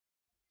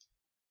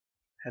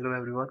Hello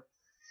everyone.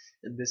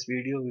 In this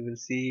video we will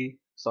see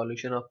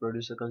solution of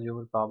producer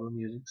consumer problem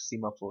using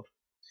semaphore.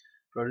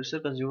 Producer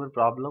consumer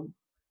problem.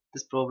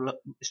 This problem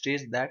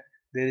states that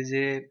there is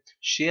a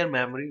share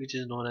memory which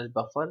is known as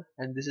buffer,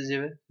 and this is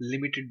a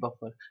limited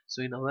buffer.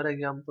 So in our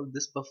example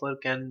this buffer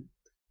can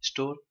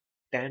store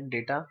 10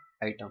 data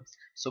items.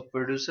 So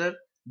producer,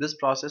 this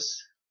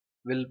process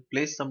will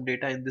place some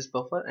data in this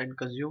buffer, and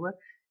consumer,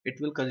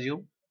 it will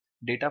consume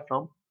data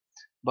from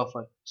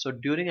buffer. So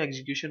during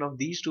execution of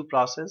these two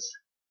process,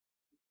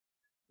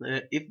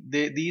 if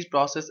these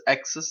process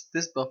access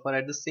this buffer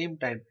at the same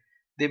time,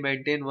 they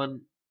maintain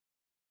one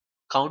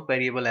count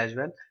variable as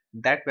well.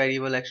 That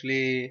variable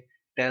actually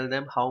tell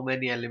them how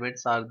many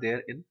elements are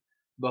there in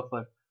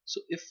buffer. So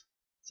if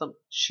some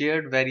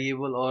shared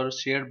variable or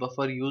shared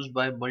buffer used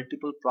by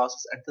multiple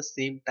process at the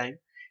same time,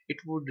 it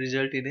would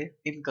result in a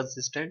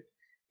inconsistent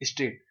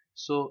state.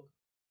 So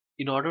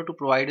in order to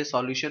provide a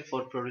solution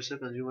for producer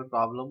consumer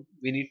problem,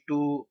 we need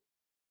to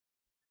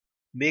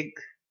make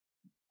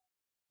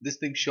this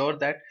thing sure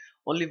that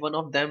only one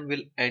of them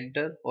will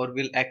enter or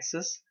will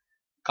access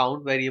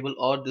count variable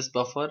or this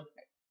buffer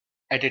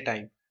at a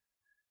time.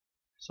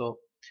 So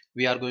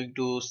we are going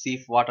to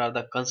see what are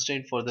the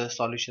constraint for the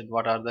solution,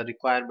 what are the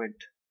requirement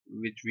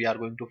which we are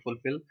going to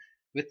fulfill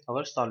with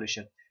our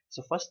solution.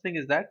 So first thing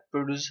is that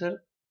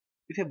producer,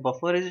 if a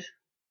buffer is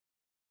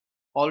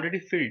already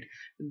filled,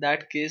 in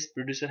that case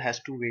producer has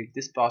to wait.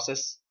 This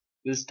process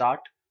will start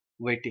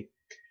waiting,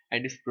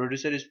 and if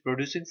producer is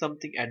producing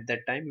something at that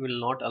time, we will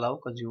not allow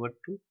consumer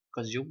to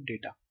consume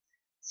data.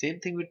 Same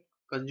thing with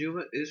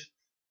consumer. Is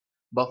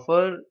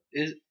buffer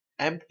is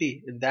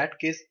empty, in that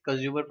case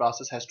consumer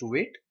process has to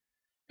wait,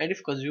 and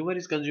if consumer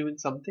is consuming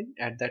something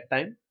at that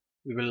time,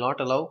 we will not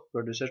allow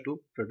producer to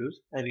produce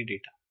any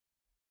data.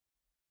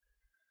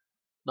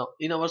 Now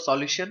in our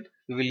solution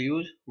we will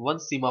use one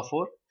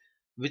semaphore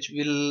which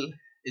will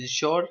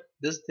ensure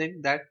this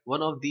thing that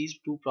one of these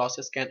two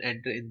process can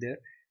enter in their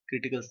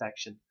critical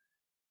section.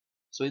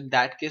 So in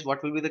that case,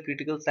 what will be the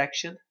critical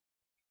section?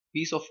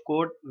 Piece of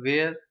code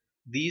where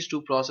these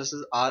two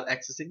processes are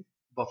accessing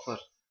buffer.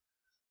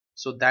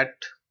 So that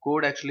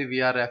code actually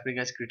we are referring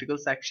as critical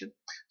section.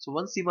 So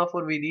one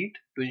semaphore we need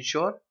to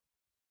ensure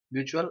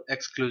mutual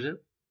exclusion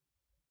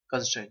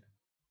constraint.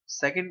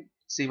 Second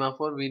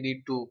semaphore we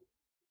need to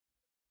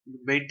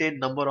maintain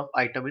number of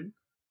item in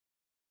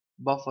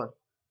buffer.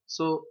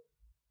 So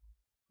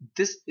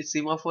this is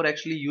semaphore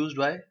actually used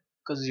by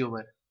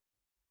consumer.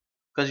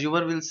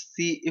 Consumer will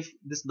see if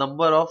this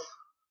number of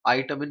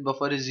item in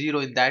buffer is 0.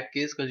 In that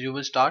case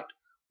consumer start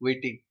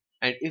waiting,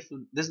 and if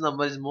this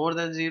number is more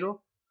than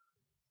 0,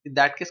 in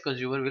that case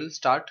consumer will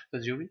start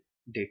consuming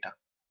data.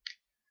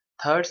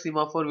 Third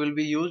semaphore will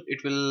be used.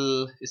 It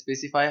will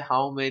specify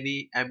how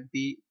many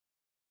empty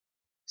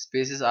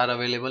spaces are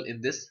available in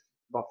this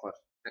buffer.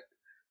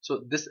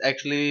 So this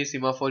actually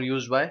semaphore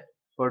used by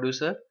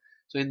producer.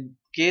 So in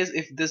case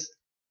if this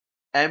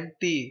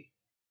empty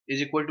is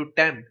equal to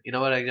 10 in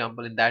our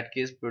example, in that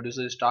case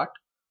producer start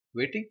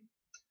waiting,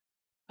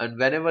 and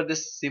whenever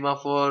this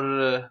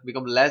semaphore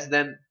become less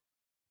than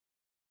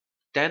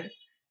 10,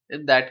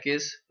 in that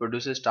case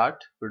producer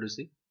start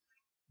producing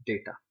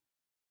data.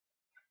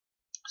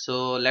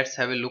 So let's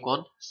have a look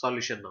on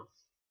solution now.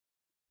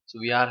 So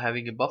we are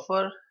having a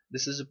buffer.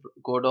 This is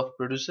a code of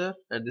producer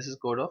and this is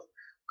code of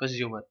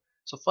consumer.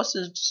 So first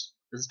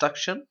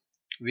instruction,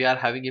 we are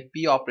having a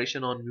p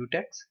operation on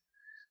mutex.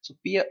 So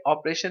p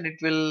operation, it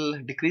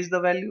will decrease the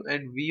value,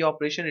 and v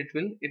operation, it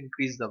will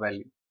increase the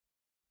value.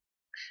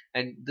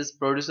 And this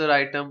producer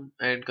item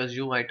and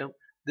consume item,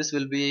 this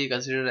will be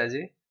considered as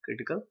a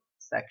critical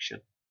section.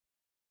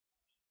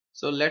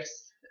 So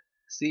let's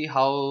see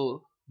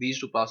how these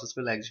two processes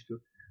will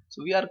execute.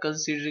 So we are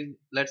considering,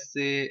 let's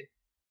say,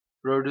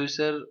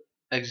 producer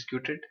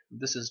executed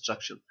this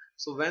instruction.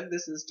 So when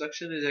this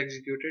instruction is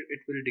executed,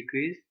 it will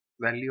decrease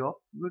value of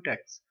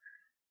mutex,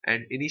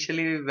 and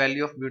initially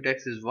value of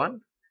mutex is 1,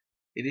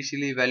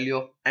 initially value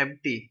of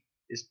empty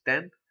is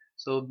 10.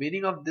 So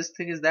meaning of this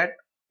thing is that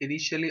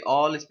initially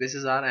all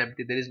spaces are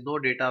empty, there is no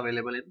data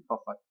available in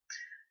buffer,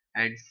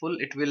 and full,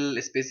 it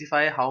will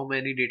specify how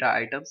many data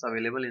items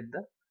available in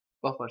the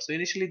buffer. So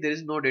initially there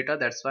is no data,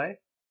 that's why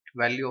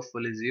value of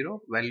full is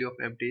 0, value of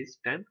empty is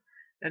 10,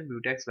 and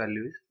mutex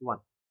value is 1.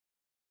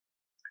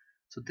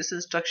 So this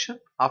instruction,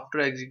 after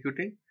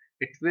executing,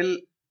 it will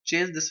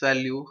change this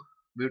value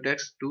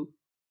mutex to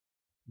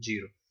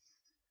 0.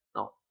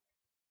 Now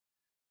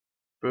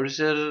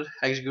producer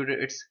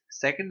executed its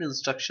second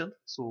instruction.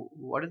 So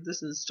what is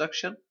this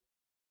instruction?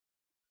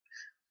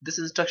 This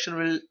instruction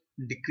will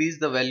decrease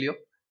the value of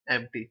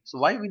empty. So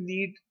why we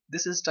need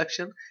this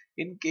instruction?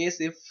 In case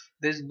if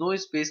there is no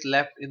space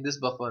left in this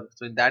buffer,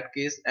 so in that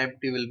case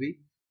empty will be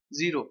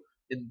 0.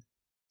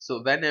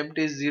 So when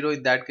empty is 0,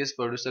 in that case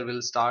producer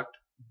will start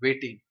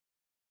waiting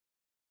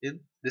in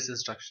this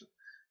instruction.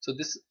 So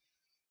this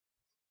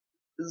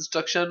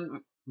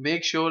instruction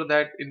make sure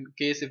that in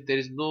case if there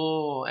is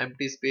no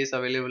empty space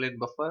available in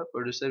buffer,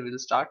 producer will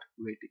start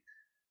waiting.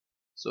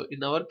 So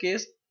in our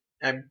case,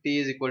 empty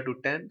is equal to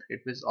 10, it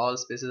means all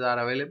spaces are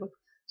available.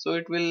 So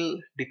it will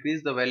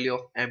decrease the value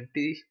of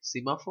empty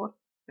semaphore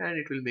and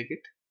it will make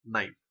it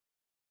 9,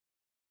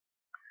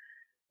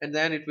 and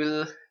then it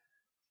will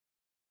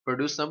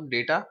produce some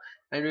data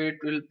and it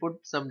will put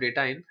some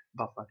data in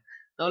buffer.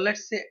 Now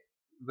let's say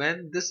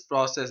when this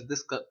process,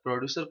 this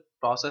producer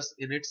process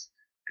in its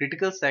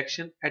critical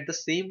section, at the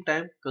same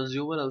time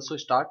consumer also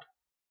start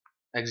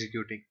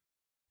executing.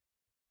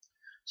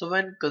 So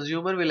when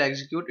consumer will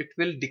execute, it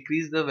will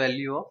decrease the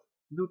value of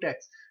mutex.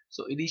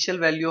 So initial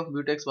value of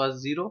mutex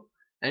was 0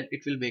 and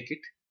it will make it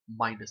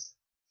minus.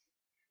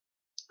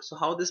 So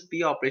how this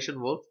p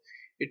operation works,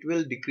 it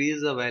will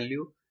decrease the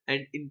value,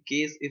 and in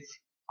case if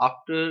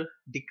after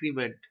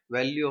decrement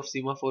value of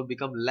semaphore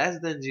become less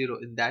than 0,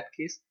 in that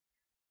case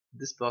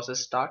this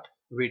process start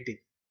waiting.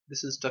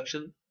 This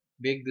instruction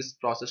make this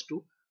process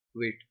to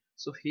wait.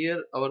 So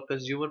here our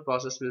consumer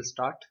process will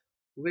start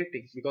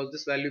waiting because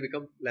this value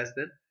become less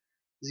than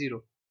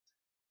 0,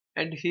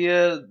 and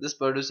here this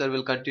producer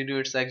will continue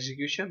its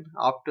execution.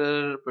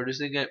 After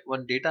producing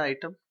one data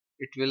item,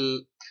 it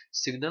will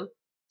signal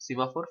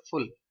semaphore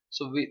full.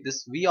 So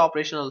this v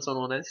operation also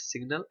known as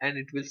signal, and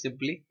it will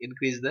simply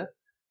increase the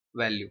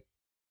value.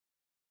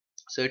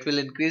 So it will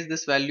increase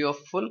this value of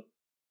full,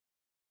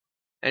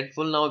 and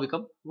full now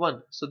become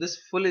 1. So this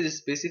full is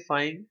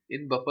specifying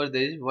in buffer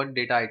there is one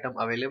data item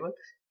available,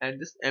 and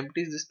this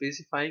empty is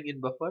specifying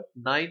in buffer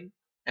 9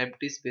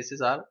 empty spaces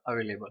are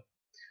available.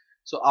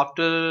 So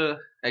after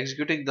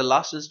executing the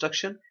last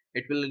instruction,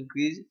 it will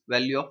increase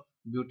value of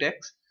mutex.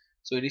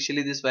 So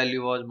initially this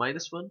value was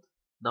 -1,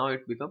 now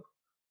it become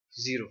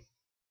 0.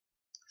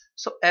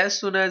 So as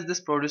soon as this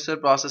producer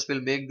process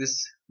will make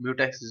this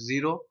mutex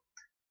 0,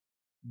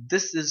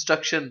 this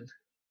instruction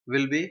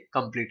will be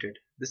completed.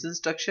 This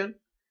instruction,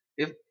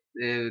 if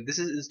this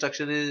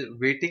instruction is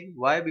waiting,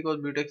 why? Because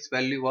mutex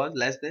value was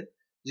less than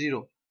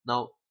 0.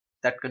 Now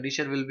that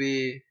condition will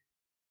be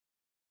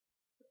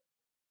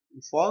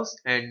false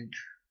and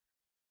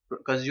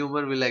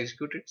consumer will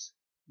execute its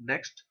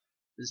next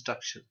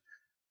instruction.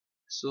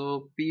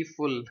 So p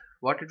full,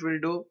 what it will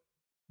do,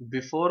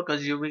 before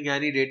consuming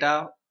any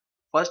data,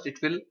 first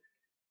it will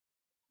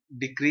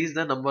decrease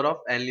the number of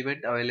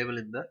element available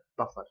in the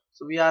buffer.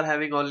 So we are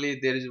having only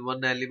there is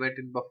one element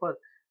in buffer,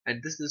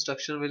 and this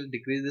instruction will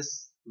decrease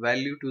this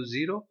value to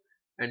 0,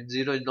 and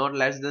 0 is not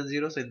less than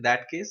 0. So in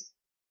that case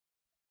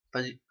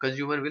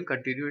consumer will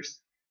continue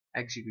its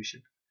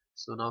execution.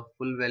 So now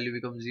full value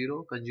becomes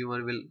 0,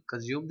 consumer will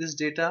consume this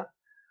data.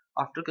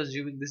 After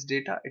consuming this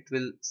data, it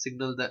will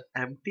signal the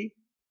empty,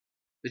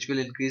 which will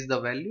increase the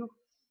value,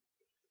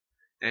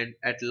 and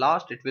at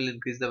last it will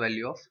increase the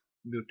value of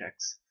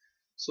mutex.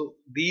 So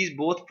these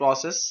both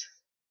process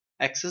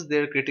access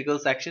their critical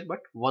section, but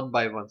one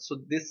by one.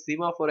 So this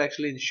semaphore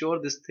actually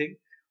ensure this thing,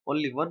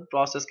 only one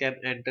process can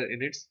enter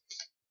in its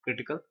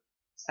critical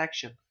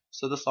section.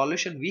 So the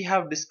solution we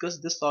have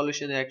discussed, this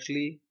solution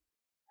actually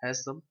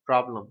has some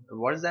problem. And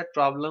what is that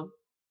problem?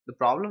 The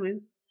problem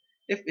is,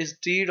 if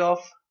instead of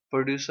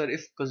producer,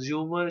 if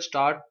consumer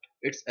start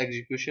its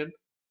execution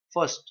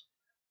first,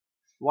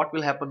 what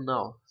will happen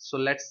now? So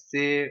let's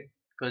say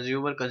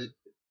consumer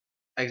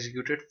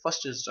executed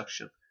first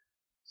instruction.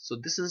 So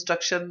this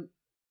instruction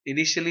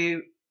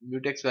initially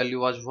mutex value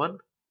was 1.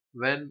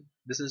 When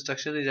this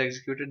instruction is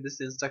executed,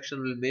 this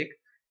instruction will make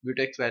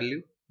mutex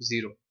value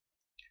 0.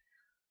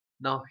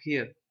 Now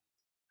here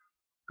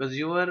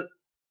consumer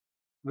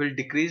will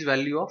decrease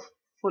value of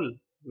full,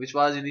 which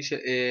was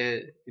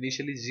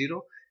initially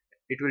 0.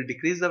 It will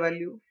decrease the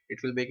value, it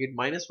will make it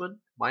 -1.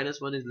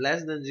 -1 is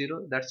less than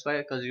 0, that's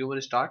why consumer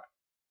start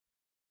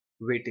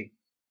waiting.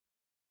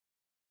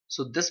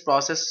 So this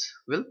process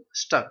will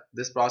stuck,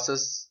 this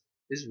process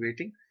is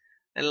waiting.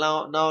 And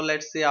now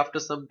let's say after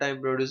some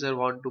time producer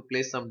want to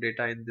place some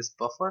data in this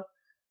buffer.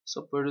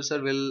 So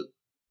producer will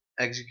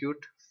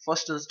execute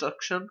first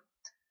instruction,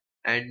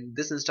 and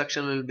this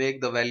instruction will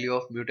make the value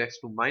of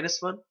mutex to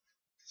 -1,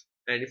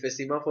 and if a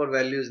semaphore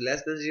value is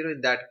less than 0,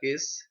 in that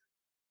case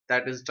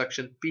that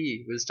instruction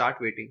p will start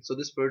waiting. So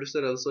this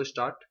producer also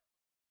start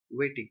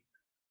waiting.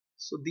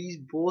 So these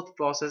both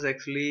process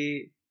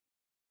actually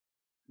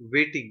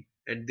waiting,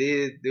 and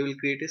they will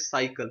create a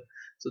cycle.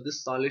 So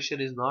this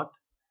solution is not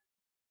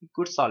a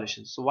good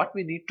solution. So what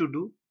we need to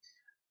do,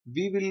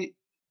 we will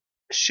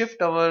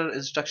shift our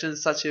instruction in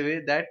such a way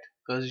that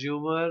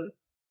consumer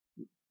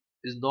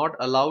is not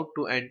allowed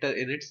to enter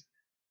in its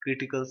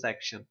critical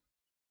section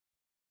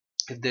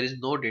if there is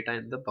no data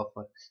in the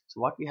buffer. So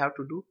what we have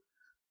to do,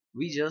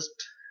 we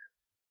just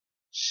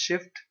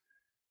shift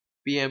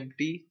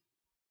pmt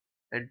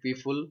and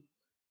pfull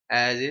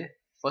as a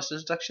first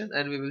instruction,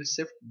 and we will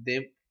shift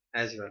them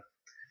as well.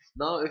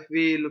 Now if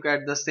we look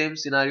at the same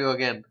scenario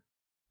again,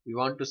 we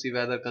want to see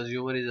whether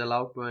consumer is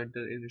allowed to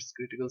enter in its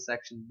critical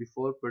section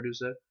before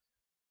producer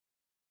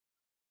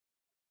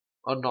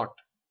or not.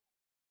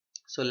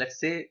 So let's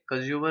say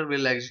consumer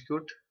will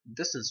execute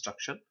this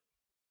instruction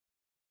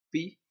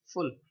p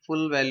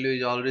full value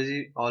is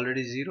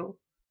already 0,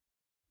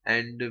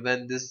 and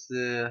when this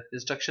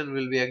instruction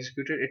will be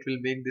executed, it will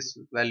make this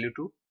value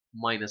to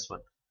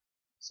 -1.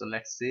 So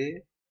let's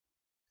say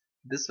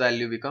this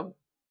value become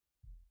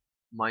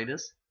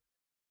minus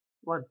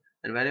 1,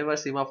 and whenever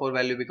semaphore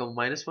value become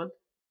minus 1,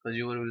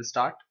 consumer will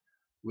start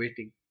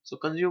waiting. So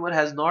consumer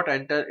has not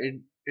entered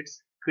in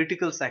its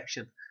critical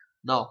section.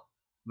 Now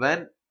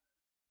when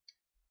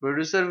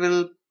producer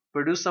will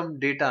produce some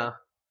data,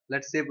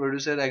 let's say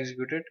producer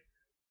executed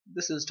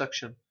this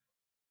instruction,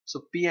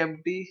 so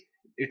pmt,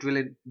 it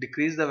will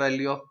decrease the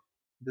value of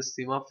this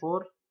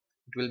semaphore,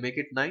 it will make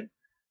it 9.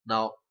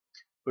 Now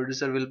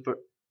producer will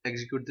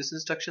execute this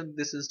instruction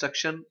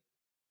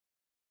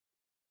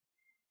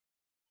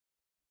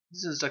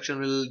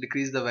will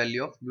decrease the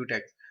value of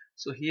mutex.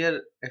 So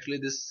here actually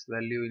this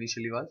value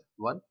initially was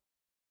 1,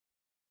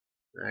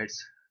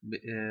 it's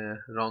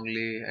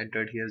wrongly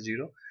entered here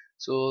 0.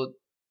 So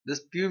this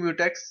pu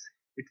mutex,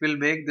 it will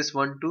make this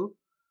 1 to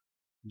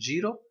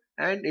 0,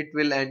 and it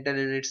will enter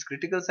in its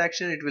critical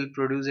section, it will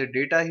produce a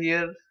data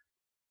here,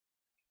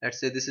 let's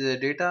say this is a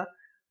data,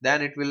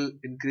 then it will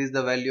increase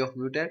the value of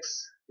mutex,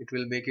 it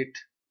will make it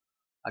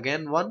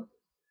again 1,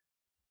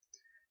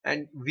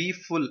 and v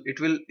full, it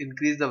will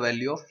increase the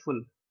value of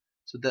full.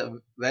 So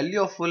the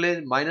value of full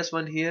is minus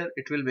 1 here,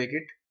 it will make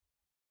it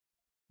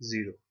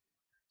 0.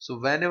 So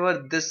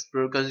whenever this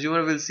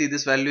consumer will see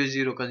this value is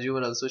 0,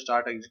 consumer also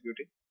start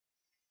executing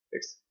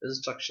its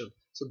instruction.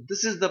 So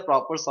this is the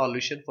proper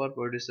solution for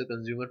producer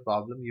consumer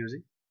problem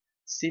using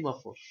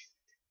semaphore.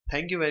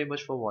 Thank you very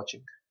much for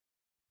watching.